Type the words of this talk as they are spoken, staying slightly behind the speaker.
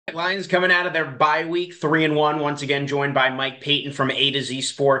Lions coming out of their bye week, 3-1. Once again, joined by Mike Payton from AtoZ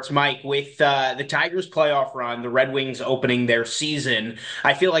Sports. Mike, with the Tigers' playoff run, the Red Wings opening their season,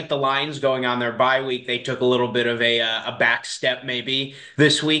 I feel like the Lions going on their bye week, they took a little bit of a back step maybe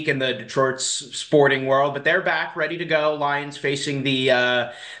this week in the Detroit sporting world, but they're back, ready to go. Lions facing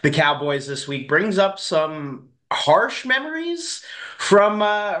the Cowboys this week brings up some harsh memories from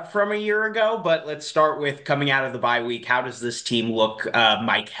a year ago. But let's start with coming out of the bye week. How does this team look,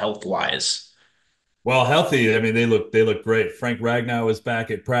 Mike, health wise? Well, healthy. I mean, they look great. Frank Ragnow is back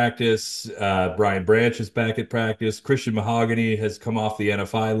at practice. Brian Branch is back at practice. Christian Mahogany has come off the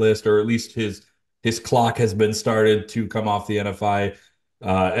NFI list, or at least his clock has been started to come off the NFI.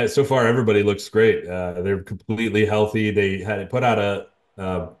 So far, everybody looks great. They're completely healthy. They had put out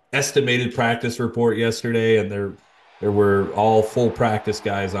a estimated practice report yesterday, and there were all full practice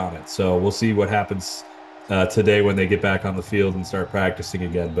guys on it. So we'll see what happens today when they get back on the field and start practicing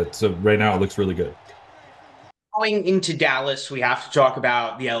again. But so right now, it looks really good. Going into Dallas, we have to talk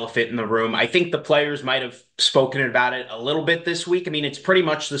about the elephant in the room. I think the players might have spoken about it a little bit this week. I mean, it's pretty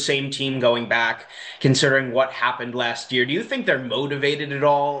much the same team going back, considering what happened last year. Do you think they're motivated at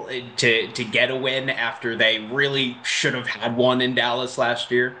all to get a win after they really should have had one in Dallas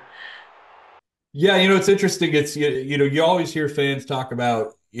last year? Yeah, it's interesting. You always hear fans talk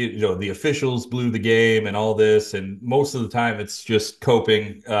about, the officials blew the game and all this, and most of the time it's just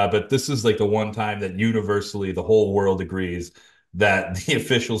coping. But this is like the one time that universally the whole world agrees that the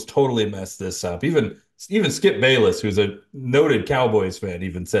officials totally messed this up. Even Skip Bayless, who's a noted Cowboys fan,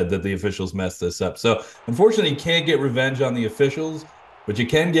 even said that the officials messed this up. So unfortunately, you can't get revenge on the officials, but you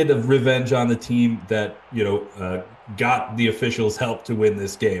can get a revenge on the team that, got the officials' help to win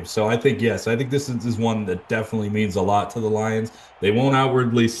this game. So I think, yes, I think this is one that definitely means a lot to the Lions. They won't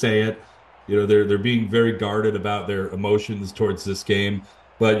outwardly say it. They're being very guarded about their emotions towards this game,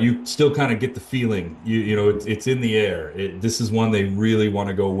 but you still kind of get the feeling. It's in the air. This is one they really want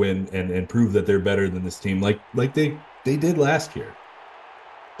to go win and prove that they're better than this team, like they did last year.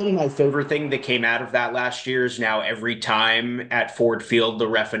 My favorite thing that came out of that last year is now every time at Ford Field the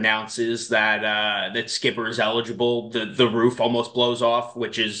ref announces that Skipper is eligible, the roof almost blows off,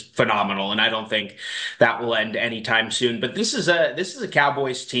 which is phenomenal, and I don't think that will end anytime soon. But this is a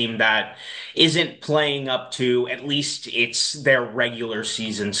Cowboys team that isn't playing up to at least it's their regular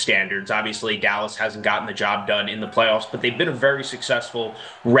season standards. Obviously, Dallas hasn't gotten the job done in the playoffs, but they've been a very successful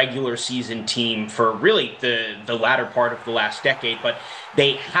regular season team for really the latter part of the last decade. But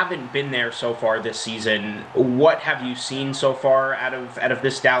they haven't been there so far this season. What have you seen so far out of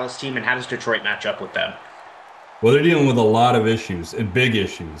this Dallas team, and how does Detroit match up with them? Well, they're dealing with a lot of issues and big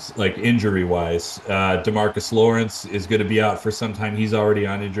issues, like injury wise. Demarcus Lawrence is going to be out for some time. He's already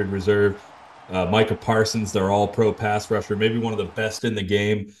on injured reserve. Micah Parsons, their all pro pass rusher, maybe one of the best in the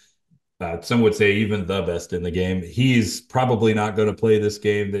game. Some would say even the best in the game. He's probably not going to play this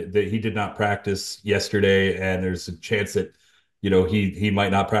game. That he did not practice yesterday, and there's a chance that he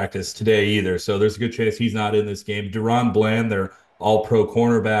might not practice today either. So there's a good chance he's not in this game. Deron Bland, their all pro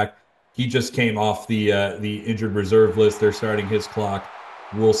cornerback, he just came off the injured reserve list. They're starting his clock.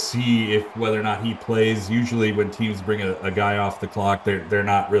 We'll see if whether or not he plays. Usually when teams bring a guy off the clock, they're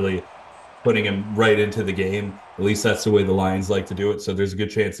not really putting him right into the game. At least that's the way the Lions like to do it. So there's a good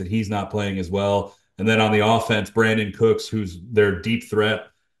chance that he's not playing as well. And then on the offense, Brandon Cooks, who's their deep threat,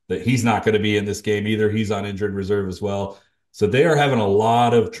 that he's not going to be in this game either. He's on injured reserve as well. So they are having a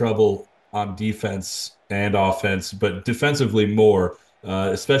lot of trouble on defense and offense, but defensively more,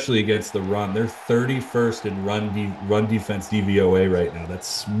 especially against the run. They're 31st in run defense DVOA right now.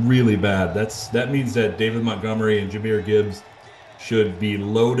 That's really bad. That means that David Montgomery and Jahmyr Gibbs should be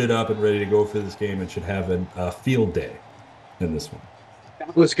loaded up and ready to go for this game and should have a field day in this one.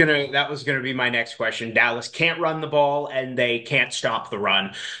 That was gonna be my next question. Dallas can't run the ball and they can't stop the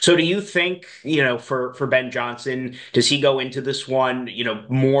run. So do you think, for Ben Johnson, does he go into this one,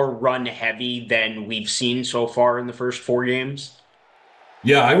 more run heavy than we've seen so far in the first four games?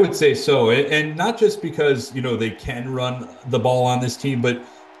 Yeah, I would say so. And not just because, they can run the ball on this team, but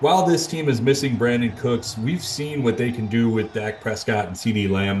while this team is missing Brandon Cooks, we've seen what they can do with Dak Prescott and CeeDee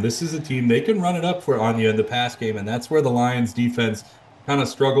Lamb. This is a team they can run it up for on you in the pass game, and that's where the Lions defense kind of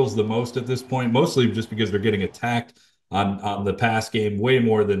struggles the most at this point, mostly just because they're getting attacked on the pass game way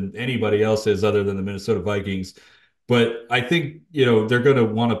more than anybody else is other than the Minnesota Vikings. But I think, they're going to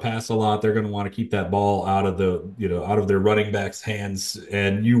want to pass a lot. They're going to want to keep that ball out of their running backs' hands.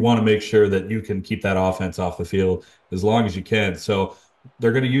 And you want to make sure that you can keep that offense off the field as long as you can. So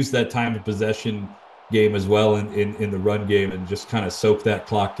they're going to use that time of possession game as well in the run game and just kind of soak that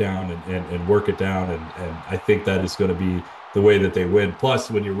clock down and work it down. And I think that is going to be the way that they win.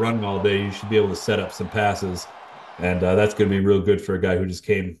 Plus, when you're running all day, you should be able to set up some passes, and that's going to be real good for a guy who just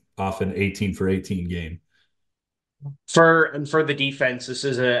came off an 18 for 18 game. For the defense, this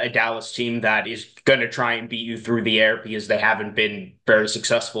is a Dallas team that is going to try and beat you through the air because they haven't been very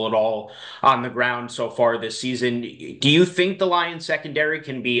successful at all on the ground so far this season. Do you think the Lions secondary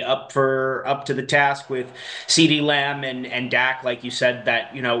can be up to the task with CeeDee Lamb and Dak, like you said,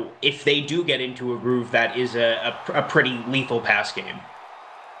 that if they do get into a groove, that is a pretty lethal pass game?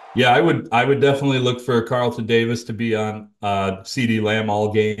 Yeah, I would definitely look for Carlton Davis to be on CD Lamb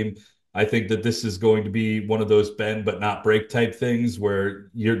all game. I think that this is going to be one of those bend but not break type things where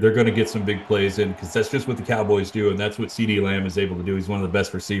they're going to get some big plays in because that's just what the Cowboys do, and that's what CD Lamb is able to do. He's one of the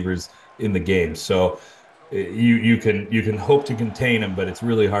best receivers in the game. So you can hope to contain him, but it's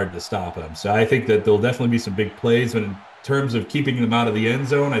really hard to stop him. So I think that there'll definitely be some big plays. And in terms of keeping them out of the end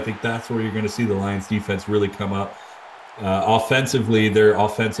zone, I think that's where you're going to see the Lions defense really come up. Offensively, their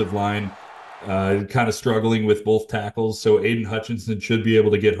offensive line kind of struggling with both tackles. So Aiden Hutchinson should be able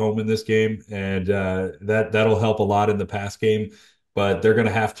to get home in this game, and that'll help a lot in the pass game. But they're going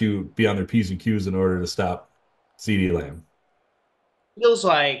to have to be on their P's and Q's in order to stop CeeDee Lamb. Feels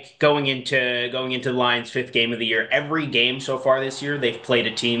like going into the Lions' fifth game of the year. Every game so far this year, they've played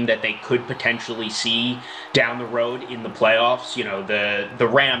a team that they could potentially see down the road in the playoffs. The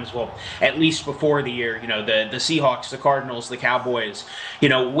Rams. Well, at least before the year, the Seahawks, the Cardinals, the Cowboys.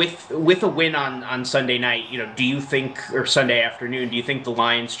 With a win on Sunday night, do you think, or Sunday afternoon, do you think the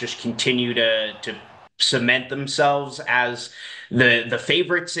Lions just continue to cement themselves as the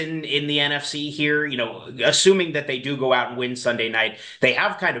favorites in the NFC here? Assuming that they do go out and win Sunday night, they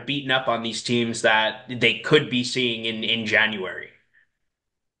have kind of beaten up on these teams that they could be seeing in January.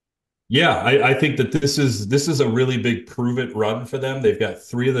 Yeah, I think that this is a really big prove it run for them. They've got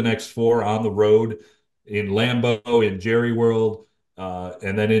three of the next four on the road in Lambeau, in Jerry World,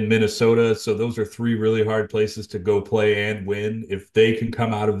 and then in Minnesota. So those are three really hard places to go play and win. If they can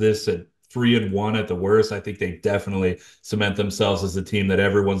come out of this at 3-1 at the worst, I think they definitely cement themselves as the team that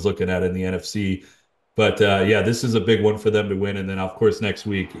everyone's looking at in the NFC. But yeah, this is a big one for them to win. And then, of course, next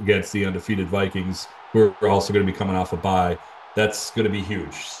week against the undefeated Vikings, who are also going to be coming off a bye, that's going to be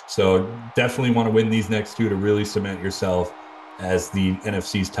huge. So definitely want to win these next two to really cement yourself as the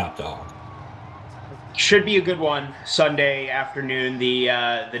NFC's top dog. Should be a good one Sunday afternoon. The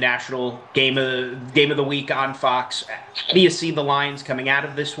national game of the week on Fox. How do you see the Lions coming out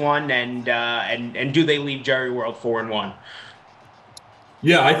of this one, and do they leave Jerry World 4-1?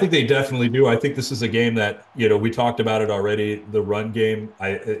 Yeah, I think they definitely do. I think this is a game that, we talked about it already. The run game,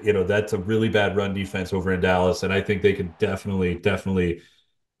 that's a really bad run defense over in Dallas. And I think they can definitely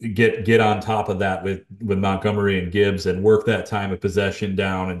get on top of that with Montgomery and Gibbs and work that time of possession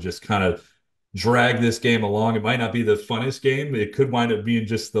down and just kind of drag this game along. It might not be the funnest game. It could wind up being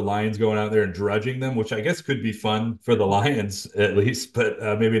just the Lions going out there and drudging them, which I guess could be fun for the Lions at least, but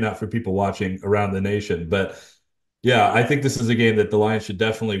maybe not for people watching around the nation. But yeah, I think this is a game that the Lions should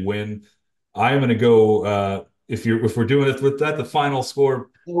definitely win. I'm going to go if we're doing it with that the final score.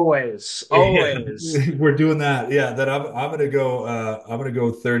 Always, Yeah, always. we're doing that. Yeah, then I'm gonna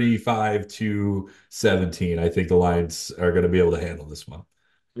go 35 to 17. I think the Lions are gonna be able to handle this one.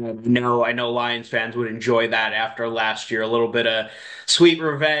 No, I know Lions fans would enjoy that after last year. A little bit of sweet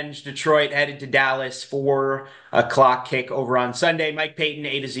revenge. Detroit headed to Dallas for a clock kick over on Sunday. Mike Payton,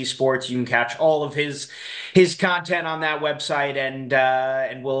 AtoZ Sports. You can catch all of his content on that website,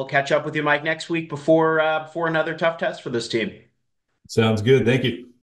 and we'll catch up with you, Mike, next week before another tough test for this team. Sounds good. Thank you.